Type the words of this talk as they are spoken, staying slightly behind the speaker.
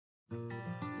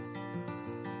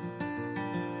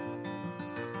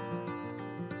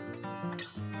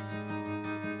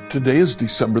Today is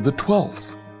December the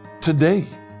 12th. Today,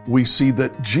 we see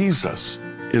that Jesus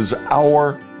is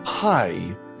our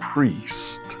high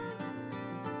priest.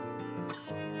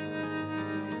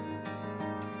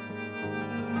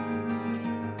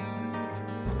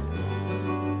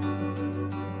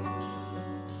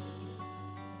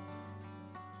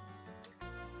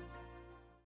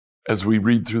 As we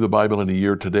read through the Bible in a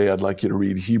year today, I'd like you to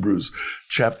read Hebrews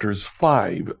chapters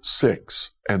 5,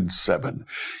 6, and 7.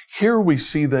 Here we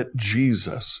see that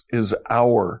Jesus is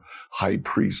our high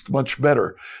priest, much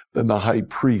better than the high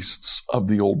priests of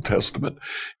the Old Testament.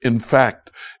 In fact,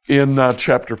 in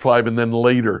chapter 5 and then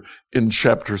later in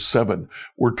chapter 7,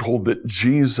 we're told that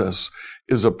Jesus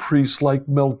is a priest like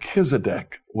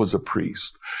Melchizedek was a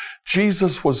priest.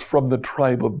 Jesus was from the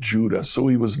tribe of Judah, so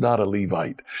he was not a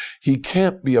Levite. He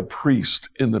can't be a priest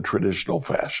in the traditional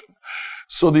fashion.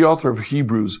 So the author of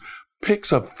Hebrews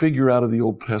picks a figure out of the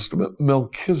Old Testament,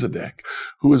 Melchizedek,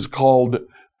 who is called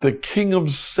the King of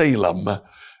Salem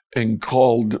and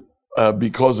called,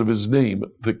 because of his name,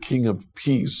 the King of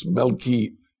Peace,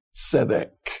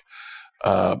 Melchizedek,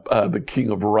 the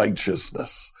King of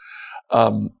Righteousness.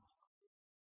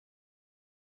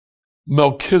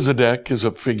 Melchizedek is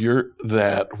a figure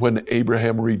that when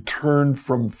Abraham returned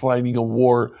from fighting a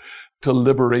war to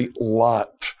liberate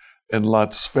Lot and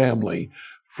Lot's family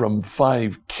from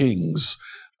 5 kings,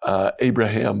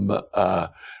 Abraham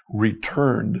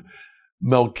returned.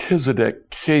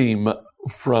 Melchizedek came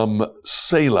from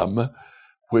Salem,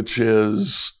 which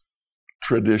is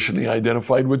traditionally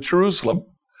identified with Jerusalem.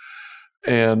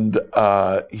 And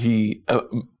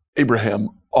Abraham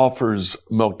offers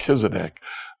Melchizedek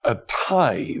a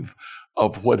tithe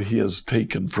of what he has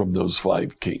taken from those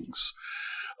 5 kings.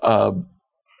 The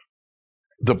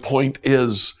point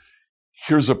is,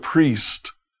 here's a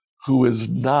priest who is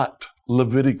not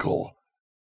Levitical,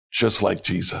 just like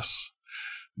Jesus.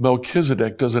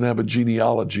 Melchizedek doesn't have a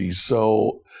genealogy,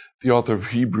 so the author of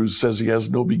Hebrews says he has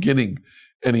no beginning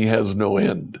and he has no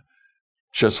end,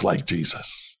 just like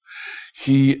Jesus.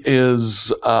 He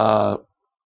is a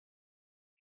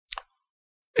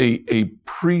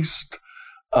priest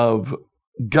of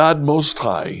God Most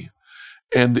High,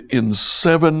 and in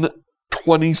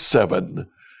 7:27,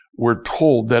 we're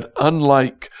told that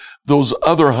unlike those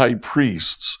other high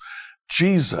priests,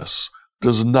 Jesus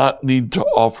does not need to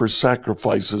offer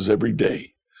sacrifices every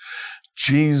day.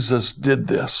 Jesus did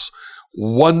this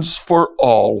once for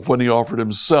all when he offered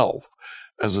himself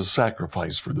as a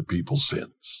sacrifice for the people's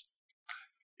sins.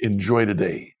 Enjoy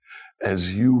today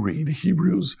as you read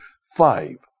Hebrews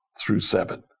 5 through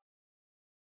 7.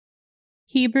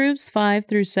 Hebrews 5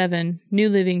 through 7, New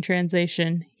Living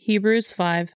Translation. Hebrews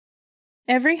 5.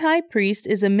 Every high priest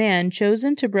is a man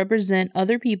chosen to represent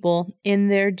other people in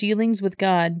their dealings with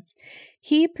God.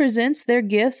 He presents their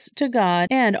gifts to God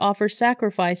and offers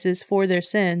sacrifices for their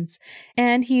sins,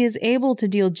 and he is able to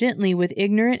deal gently with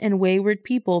ignorant and wayward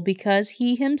people because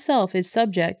he himself is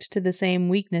subject to the same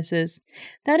weaknesses.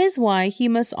 That is why he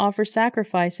must offer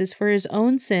sacrifices for his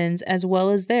own sins as well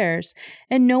as theirs,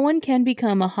 and no one can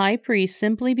become a high priest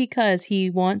simply because he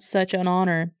wants such an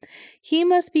honor. He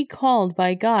must be called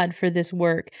by God for this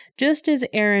work, just as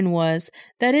Aaron was.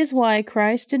 That is why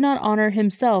Christ did not honor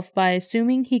himself by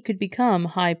assuming he could become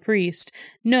high priest.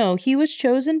 No, he was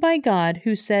chosen by God,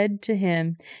 who said to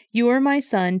him, "You are my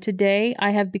son, today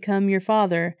I have become your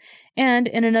father." And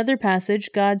in another passage,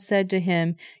 God said to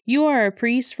him, "You are a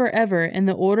priest forever in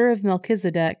the order of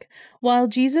Melchizedek." While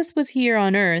Jesus was here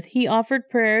on earth, he offered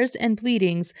prayers and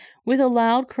pleadings with a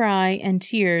loud cry and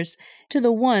tears to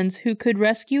the ones who could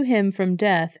rescue him from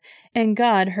death, and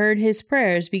God heard his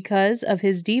prayers because of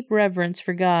his deep reverence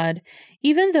for God.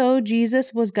 Even though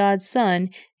Jesus was God's son,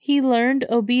 he learned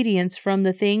obedience from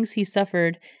the things he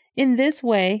suffered. In this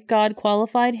way, God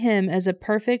qualified him as a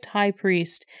perfect high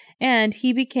priest, and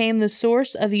he became the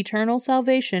source of eternal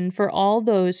salvation for all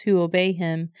those who obey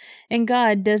him. And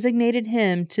God designated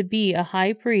him to be a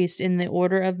high priest in the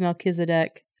order of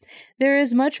Melchizedek. There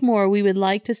is much more we would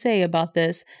like to say about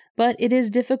this, but it is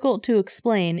difficult to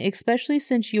explain, especially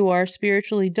since you are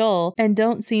spiritually dull and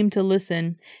don't seem to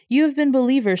listen. You have been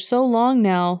believers so long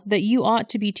now that you ought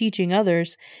to be teaching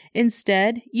others.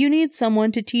 Instead, you need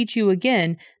someone to teach you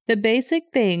again the basic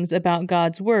things about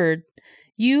God's Word.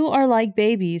 You are like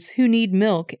babies who need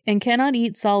milk and cannot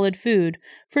eat solid food,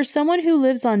 for someone who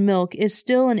lives on milk is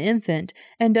still an infant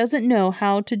and doesn't know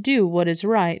how to do what is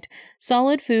right.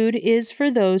 Solid food is for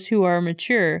those who are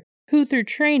mature, who through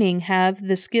training have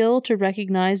the skill to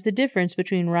recognize the difference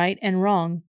between right and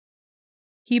wrong.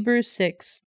 Hebrews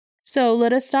 6. So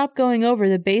let us stop going over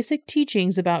the basic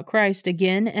teachings about Christ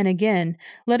again and again.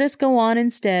 Let us go on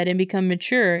instead and become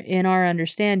mature in our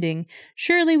understanding.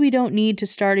 Surely we don't need to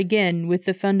start again with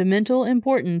the fundamental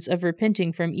importance of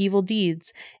repenting from evil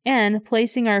deeds and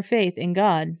placing our faith in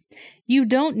God. You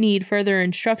don't need further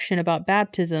instruction about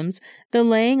baptisms, the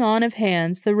laying on of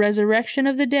hands, the resurrection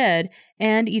of the dead,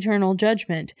 and eternal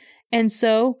judgment. And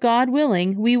so, God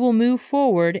willing, we will move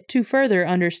forward to further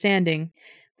understanding.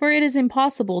 For it is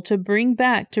impossible to bring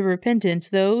back to repentance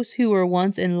those who were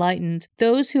once enlightened,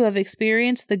 those who have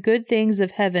experienced the good things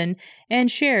of heaven and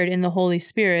shared in the Holy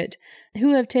Spirit,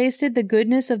 who have tasted the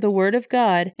goodness of the Word of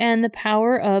God and the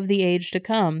power of the age to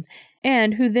come,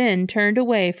 and who then turned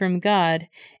away from God.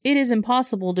 It is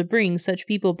impossible to bring such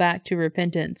people back to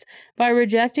repentance. By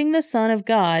rejecting the Son of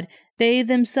God, they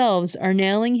themselves are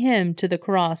nailing him to the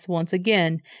cross once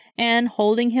again, and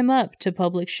holding him up to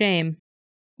public shame.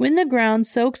 When the ground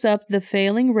soaks up the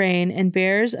failing rain and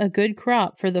bears a good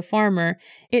crop for the farmer,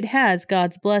 it has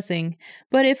God's blessing.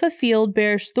 But if a field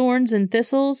bears thorns and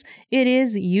thistles, it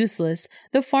is useless.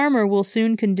 The farmer will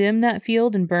soon condemn that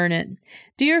field and burn it.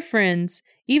 Dear friends,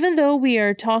 even though we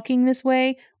are talking this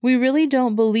way, we really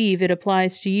don't believe it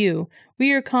applies to you.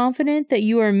 We are confident that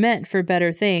you are meant for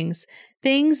better things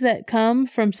that come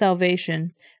from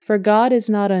salvation. For God is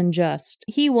not unjust.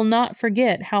 He will not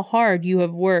forget how hard you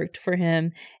have worked for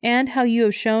Him and how you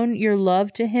have shown your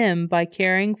love to Him by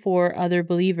caring for other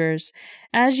believers.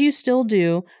 As you still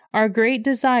do, our great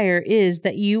desire is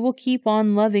that you will keep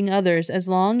on loving others as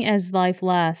long as life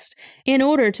lasts, in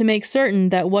order to make certain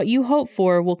that what you hope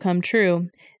for will come true.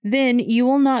 Then you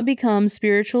will not become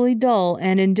spiritually dull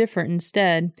and indifferent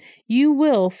instead. You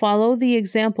will follow the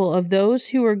example of those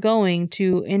who are going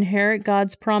to inherit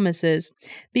God's promises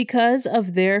because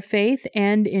of their faith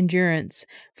and endurance.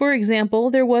 For example,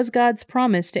 there was God's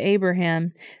promise to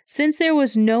Abraham. Since there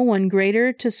was no one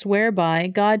greater to swear by,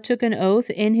 God took an oath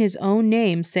in His own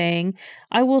name, saying,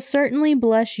 "I will certainly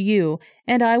bless you,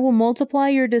 and I will multiply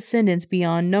your descendants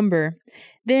beyond number."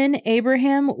 Then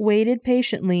Abraham waited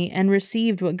patiently and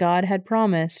received what God had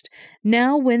promised.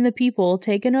 Now when the people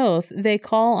take an oath, they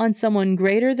call on someone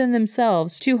greater than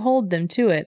themselves to hold them to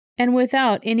it. And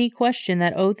without any question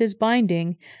that oath is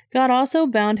binding, God also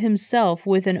bound Himself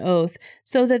with an oath,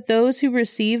 so that those who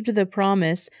received the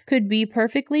promise could be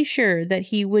perfectly sure that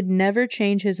He would never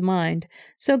change His mind.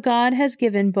 So God has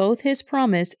given both His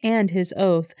promise and His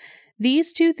oath.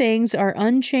 These two things are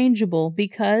unchangeable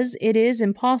because it is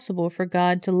impossible for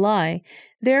God to lie.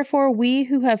 Therefore, we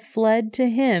who have fled to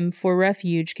Him for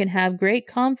refuge can have great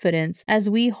confidence as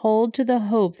we hold to the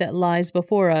hope that lies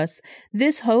before us.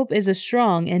 This hope is a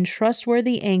strong and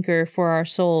trustworthy anchor for our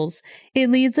souls. It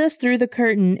leads us through the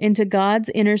curtain into God's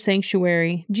inner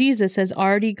sanctuary. Jesus has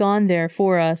already gone there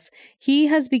for us. He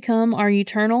has become our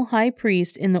eternal high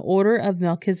priest in the order of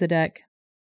Melchizedek.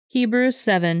 Hebrews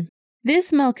 7.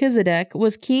 This Melchizedek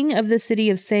was king of the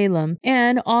city of Salem,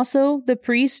 and also the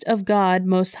priest of God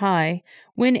Most High.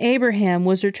 When Abraham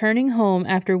was returning home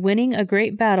after winning a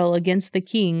great battle against the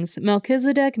kings,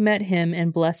 Melchizedek met him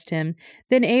and blessed him.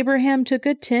 Then Abraham took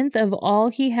a tenth of all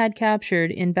he had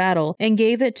captured in battle and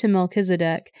gave it to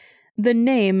Melchizedek. The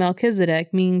name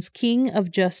Melchizedek means king of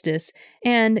justice,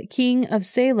 and king of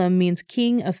Salem means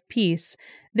king of peace.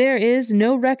 There is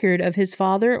no record of his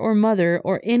father or mother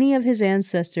or any of his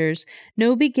ancestors,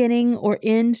 no beginning or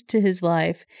end to his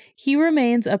life. He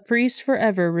remains a priest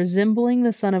forever, resembling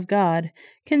the Son of God.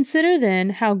 Consider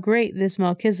then how great this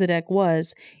Melchizedek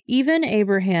was. Even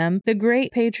Abraham, the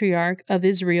great patriarch of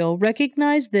Israel,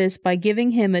 recognized this by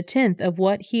giving him a tenth of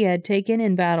what he had taken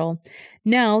in battle.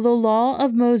 Now the law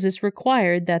of Moses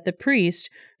required that the priests,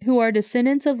 who are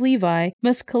descendants of Levi,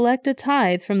 must collect a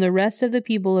tithe from the rest of the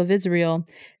people of Israel,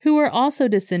 who were also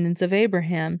descendants of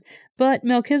Abraham. But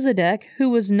Melchizedek, who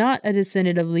was not a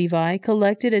descendant of Levi,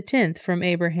 collected a tenth from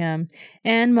Abraham,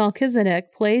 and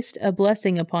Melchizedek placed a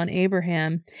blessing upon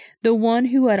Abraham, the one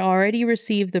who had already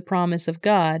received the promise of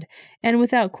God. And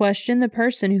without question, the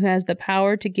person who has the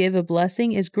power to give a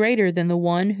blessing is greater than the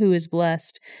one who is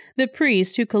blessed. The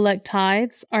priests who collect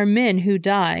tithes are men who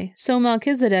die, so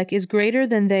Melchizedek is greater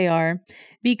than they are,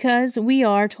 because we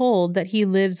are told that he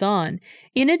lives on.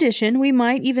 In addition, we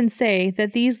might even say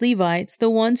that these Levites, the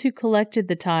ones who collected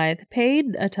the tithe,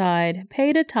 paid a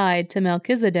tithe to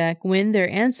Melchizedek when their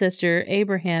ancestor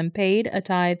Abraham paid a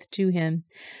tithe to him.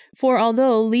 For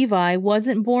although Levi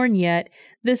wasn't born yet,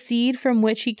 the seed from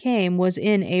which he came was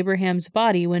in Abraham's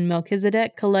body when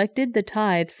Melchizedek collected the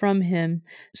tithe from him.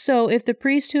 So if the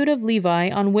priesthood of Levi,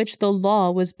 on which the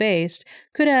law was based,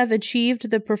 could have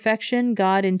achieved the perfection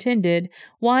God intended,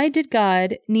 why did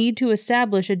God need to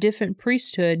establish a different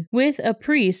priesthood with a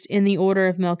priest in the order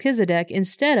of Melchizedek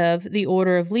instead of the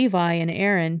order of Levi and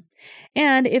Aaron?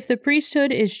 And if the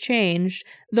priesthood is changed,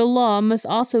 the law must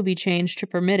also be changed to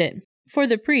permit it. For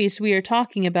the priest we are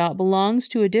talking about belongs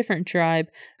to a different tribe,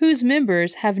 whose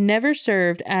members have never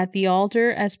served at the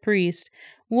altar as priest.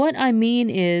 What I mean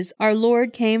is, our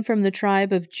Lord came from the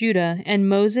tribe of Judah, and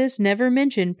Moses never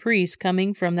mentioned priests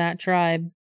coming from that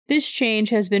tribe. This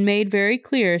change has been made very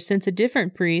clear since a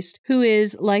different priest, who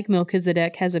is like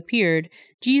Melchizedek, has appeared.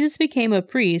 Jesus became a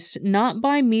priest not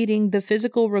by meeting the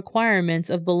physical requirements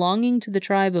of belonging to the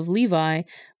tribe of Levi,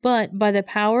 but by the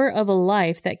power of a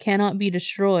life that cannot be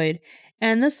destroyed.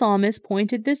 And the psalmist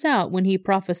pointed this out when he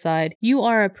prophesied, "You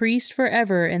are a priest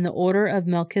forever in the order of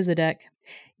Melchizedek."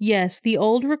 Yes, the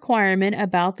old requirement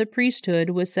about the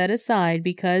priesthood was set aside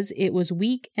because it was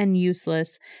weak and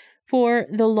useless. For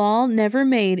the law never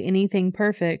made anything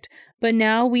perfect, but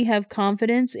now we have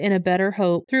confidence in a better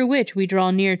hope, through which we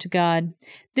draw near to God.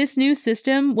 This new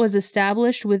system was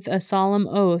established with a solemn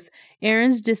oath.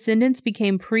 Aaron's descendants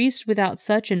became priests without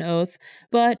such an oath,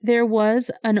 but there was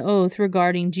an oath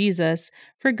regarding Jesus.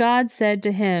 For God said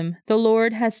to him, "The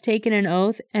Lord has taken an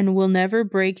oath and will never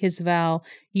break his vow.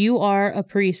 You are a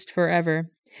priest forever."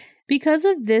 Because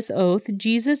of this oath,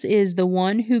 Jesus is the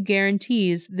one who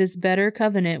guarantees this better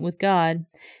covenant with God.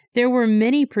 There were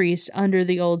many priests under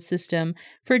the old system,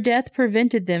 for death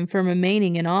prevented them from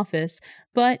remaining in office,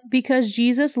 but because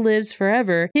Jesus lives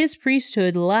forever, his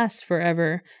priesthood lasts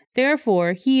forever.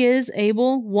 Therefore, he is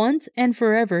able once and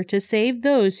forever to save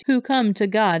those who come to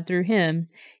God through him.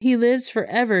 He lives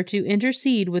forever to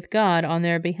intercede with God on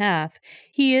their behalf.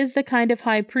 He is the kind of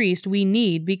high priest we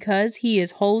need because he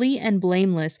is holy and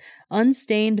blameless,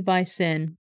 unstained by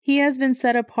sin. He has been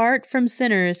set apart from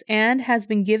sinners and has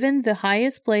been given the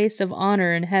highest place of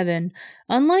honor in heaven.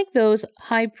 Unlike those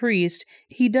high priests,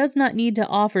 he does not need to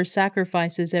offer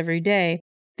sacrifices every day.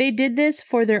 They did this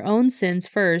for their own sins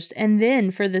first, and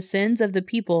then for the sins of the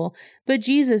people. But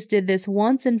Jesus did this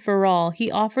once and for all.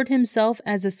 He offered himself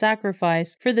as a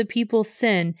sacrifice for the people's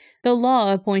sin. The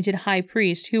law appointed high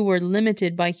priests who were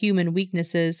limited by human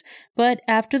weaknesses. But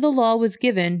after the law was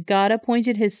given, God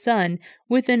appointed his Son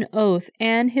with an oath,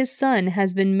 and his Son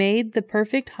has been made the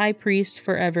perfect high priest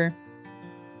forever.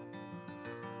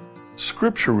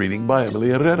 Scripture reading by Emily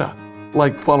Herrera.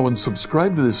 Like, follow, and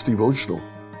subscribe to this devotional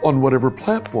on whatever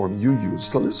platform you use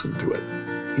to listen to it.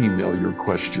 Email your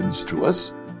questions to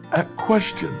us at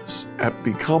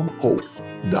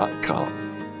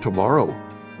questions@becomehope.com. Tomorrow,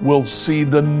 we'll see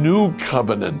the new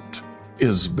covenant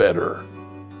is better.